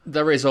conversation.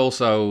 There is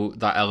also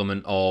that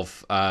element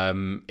of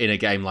in a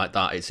game like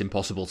that, it's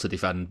impossible to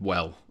defend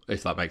well,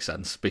 if that makes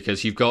sense,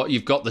 because you've got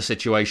the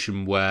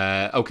situation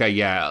where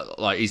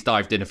like he's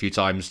dived in a few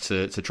times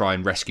to try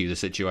and rescue the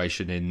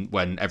situation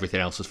when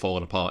everything else has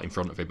fallen apart in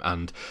front of him,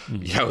 and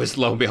as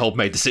lo and behold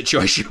made the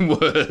situation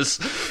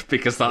worse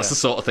because that's the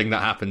sort of thing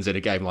that happens in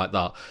a game like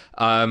that.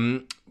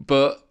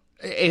 But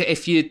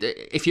if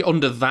you're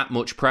under that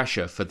much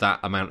pressure for that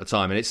amount of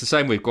time, and it's the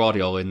same with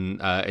Guardiola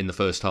in the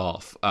first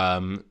half,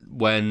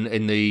 when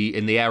in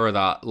the era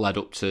that led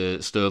up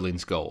to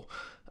Sterling's goal,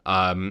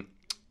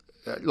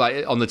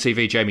 like on the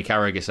TV, Jamie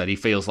Carragher said he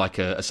feels like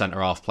a centre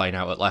half playing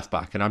out at left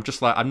back, and I'm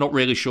just like, I'm not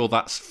really sure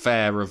that's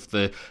fair of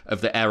the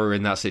error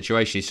in that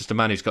situation. He's just a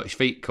man who's got his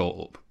feet caught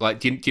up. Like,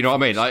 do you know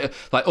what I mean?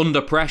 Like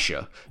under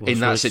pressure in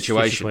that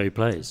situation, where he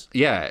plays.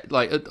 Yeah,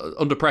 like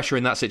under pressure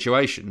in that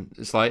situation,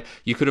 it's like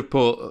you could have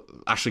put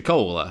Ashley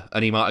Cole there,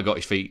 and he might have got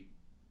his feet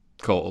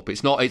caught up.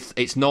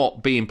 It's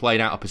not being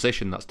played out of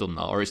position that's done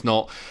that, or it's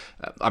not.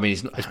 I mean,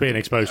 it's being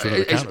exposed to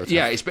another counter-attack.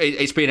 Yeah,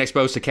 it's being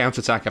exposed to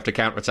counter-attack after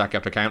counter-attack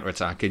after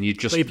counter-attack, and you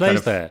just. But he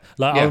plays there.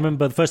 I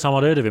remember the first time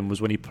I'd heard of him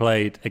was when he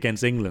played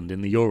against England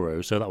in the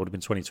Euro, so that would have been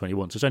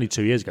 2021. So it's only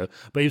 2 years ago.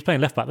 But he was playing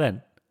left back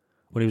then,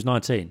 when he was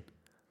 19.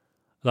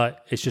 Like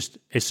it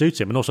suits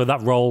him, and also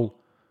that role.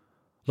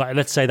 Like,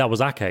 let's say that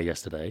was Ake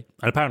yesterday,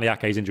 and apparently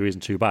Ake's injury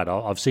isn't too bad.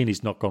 I've seen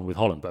he's not gone with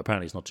Holland, but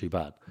apparently it's not too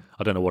bad.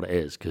 I don't know what it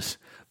is because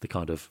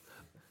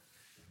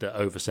the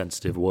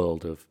oversensitive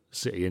world of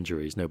City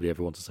injuries, nobody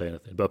ever wants to say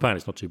anything. But apparently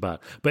it's not too bad.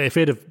 But if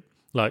he'd have,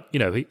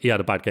 he had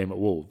a bad game at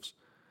Wolves,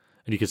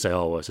 and you could say,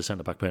 it's a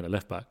centre back playing at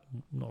left back.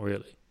 Not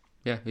really.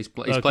 Yeah, he's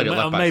played at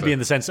left back. Maybe in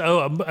the sense,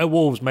 at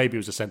Wolves, maybe it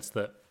was a sense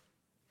that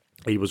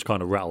he was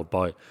kind of rattled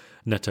by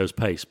Neto's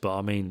pace. But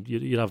I mean,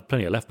 you'd have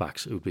plenty of left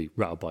backs who would be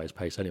rattled by his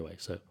pace anyway.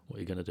 So what are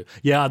you going to do?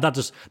 Yeah, that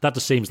just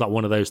seems like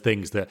one of those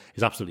things that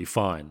is absolutely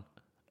fine.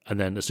 And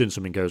then as soon as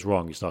something goes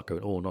wrong, you start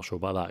going, not sure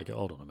about that. You go,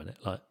 hold on a minute.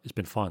 Like, it's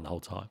been fine the whole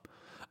time.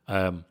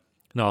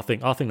 No, I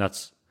think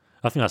that's.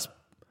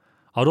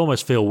 I'd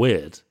almost feel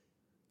weird.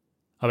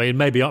 I mean,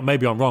 maybe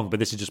I'm wrong, but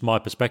this is just my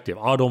perspective.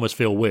 I'd almost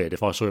feel weird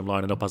if I saw him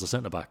lining up as a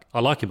centre-back. I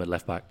like him at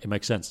left-back. It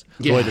makes sense.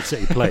 The way that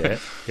City play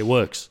it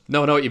works.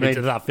 No, I know what you mean.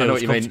 I know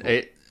what you mean.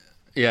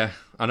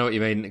 I know what you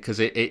mean, because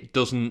it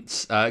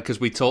doesn't... Because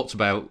we talked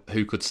about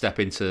who could step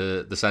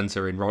into the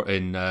centre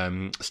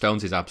in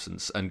Stones'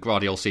 absence, and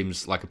Gvardiol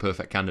seems like a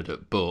perfect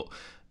candidate, but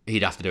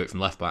he'd have to do it from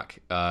left-back,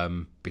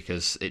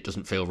 because it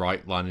doesn't feel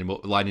right lining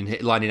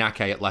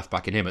Ake at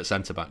left-back and him at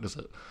centre-back, does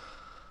it?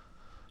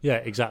 Yeah,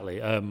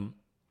 exactly.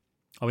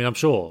 I mean, I'm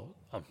sure.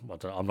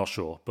 I'm not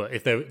sure, but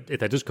if there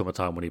does come a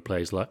time when he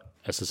plays like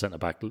as a centre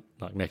back,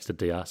 like next to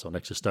Diaz or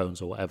next to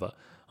Stones or whatever,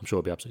 I'm sure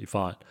he'll be absolutely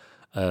fine.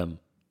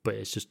 But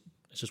it's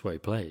just where he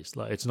plays.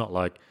 Like, it's not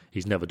like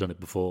he's never done it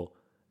before.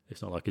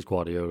 It's not like he's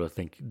Guardiola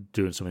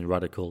doing something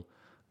radical.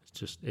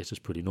 It's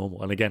just pretty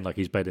normal. And again, like,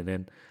 he's bedding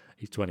in.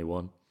 He's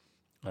 21.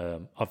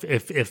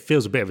 It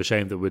feels a bit of a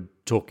shame that we're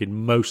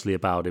talking mostly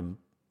about him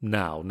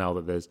now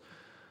that there's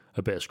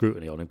a bit of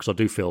scrutiny on him, because I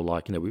do feel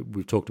like,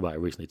 we've talked about it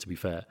recently, to be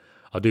fair.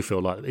 I do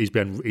feel like he's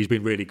been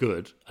really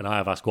good, and I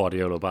have asked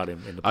Guardiola about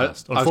him in the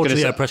past.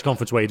 Unfortunately, at a press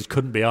conference where he just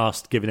couldn't be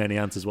asked, giving any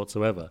answers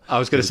whatsoever. I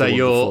was going to say,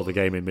 before the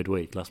game in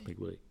last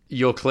midweek.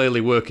 You're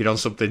clearly working on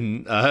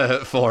something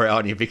for it,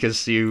 aren't you?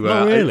 Because you,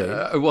 not really.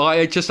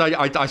 I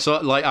saw,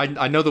 like,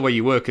 I know the way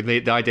you work, and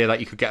the idea that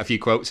you could get a few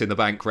quotes in the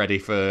bank ready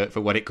for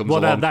when it comes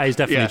along. Well, that is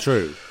definitely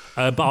true.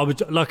 But I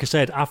would, like I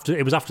said, after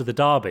the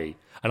derby,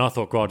 and I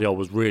thought Gvardiol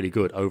was really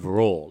good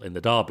overall in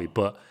the derby,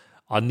 but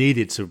I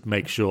needed to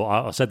make sure,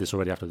 I said this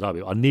already after the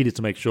derby, I needed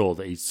to make sure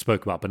that he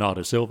spoke about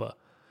Bernardo Silva.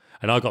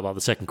 And I got like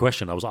the second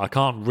question. I was like, I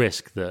can't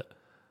risk that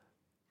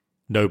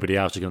nobody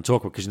else is going to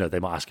talk about, because, they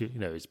might ask you,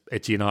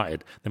 it's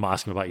United. They might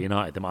ask him about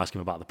United. They might ask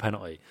him about the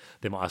penalty.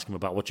 They might ask him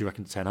about what do you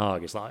reckon to Ten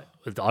Hag. It's like,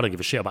 I don't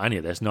give a shit about any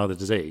of this, neither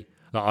does he.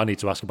 Like, I need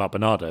to ask about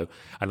Bernardo.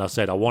 And I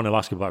said, I want to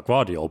ask him about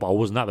Gvardiol, but I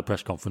wasn't at the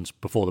press conference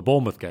before the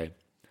Bournemouth game.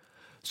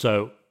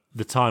 So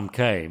the time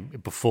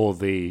came before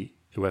the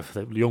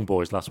young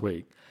boys last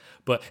week.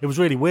 But it was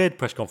really weird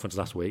press conference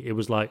last week. It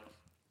was like,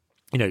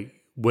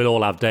 we'll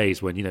all have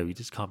days when, you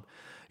just can't,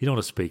 you don't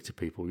want to speak to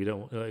people. You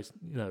don't,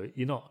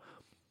 you're not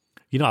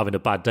having a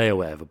bad day or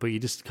whatever, but you're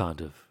just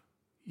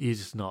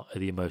not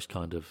the most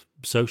kind of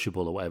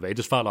sociable or whatever. It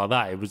just felt like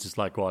that. It was just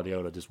like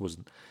Guardiola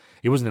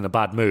he wasn't in a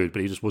bad mood,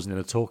 but he just wasn't in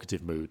a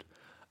talkative mood.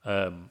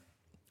 And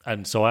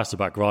so I asked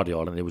about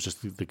Gvardiol, and it was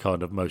just the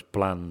kind of most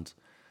bland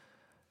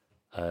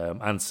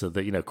answer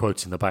that,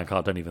 quotes in the bank,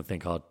 I don't even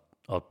think I'd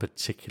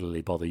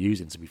particularly bother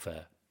using, to be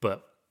fair.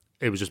 But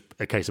it was just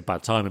a case of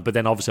bad timing. But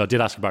then obviously I did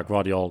ask about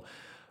Gvardiol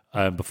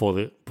before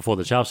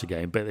the Chelsea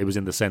game, but it was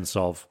in the sense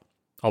of,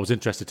 I was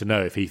interested to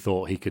know if he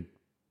thought he could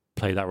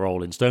play that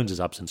role in Stones'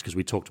 absence, because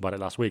we talked about it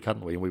last week,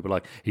 hadn't we? And we were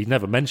like, he'd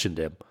never mentioned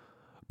him,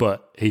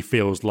 but he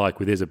feels like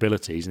with his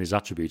abilities and his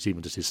attributes,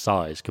 even just his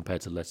size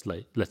compared to, let's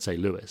say,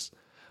 Lewis,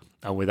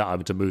 and without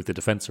having to move the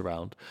defence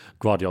around,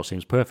 Gvardiol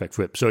seems perfect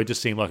for it. So it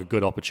just seemed like a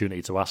good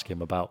opportunity to ask him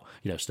about,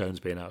 Stones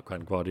being out,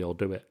 can Gvardiol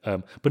do it?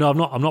 But no,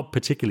 I'm not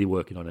particularly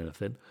working on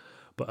anything.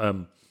 But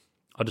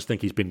I just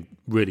think he's been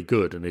really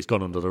good, and he's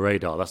gone under the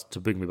radar. That's to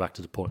bring me back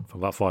to the point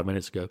from about 5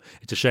 minutes ago.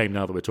 It's a shame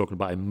now that we're talking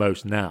about him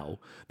most now.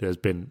 There's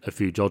been a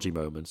few dodgy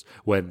moments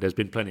when there's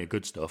been plenty of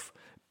good stuff.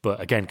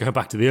 But again, going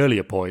back to the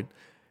earlier point,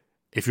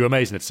 if you're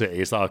amazing at City,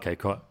 it's like, okay,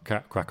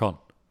 crack on.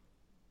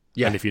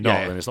 Yeah, and if you're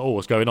not, then it's like,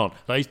 what's going on?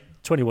 Like, he's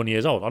 21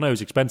 years old. I know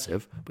he's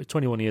expensive, but he's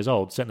 21 years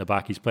old,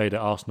 centre-back. He's played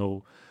at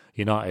Arsenal,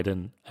 United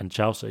and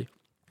Chelsea.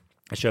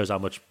 It shows how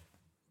much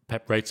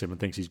Pep rates him and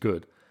thinks he's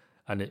good.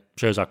 And it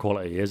shows how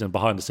quality he is. And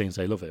behind the scenes,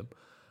 they love him.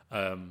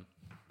 And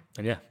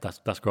yeah, that's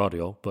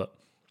Gvardiol. But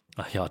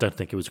I don't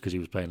think it was because he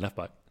was playing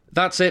left-back.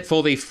 That's it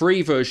for the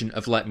free version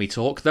of Let Me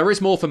Talk. There is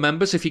more for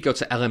members if you go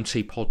to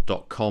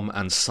lmtpod.com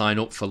and sign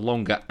up for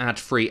longer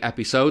ad-free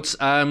episodes.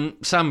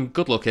 Sam,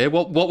 good luck here.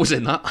 What was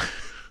in that?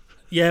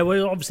 Yeah,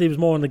 well, obviously it was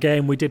more in the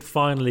game. We did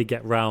finally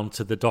get round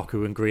to the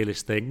Doku and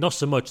Grealish thing. Not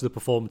so much the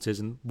performances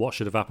and what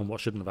should have happened,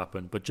 what shouldn't have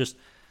happened, but just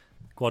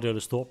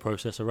Guardiola's thought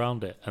process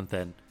around it. And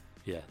then,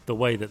 the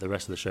way that the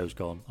rest of the show's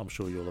gone, I'm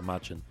sure you'll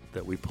imagine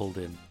that we pulled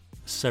in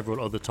several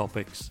other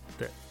topics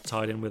that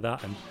tied in with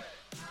that and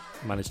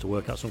managed to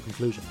work out some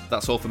conclusion.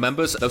 That's all for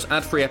members. Those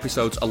ad-free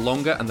episodes are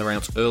longer and they're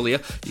out earlier.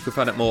 You can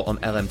find out more on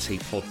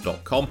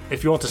lmtpod.com.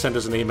 If you want to send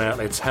us an email,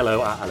 it's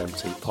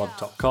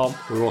hello@lmtpod.com.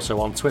 We're also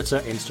on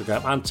Twitter,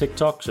 Instagram and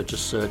TikTok, so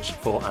just search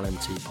for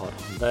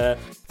LMTpod on there.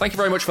 Thank you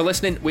very much for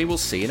listening. We will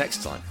see you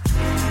next time.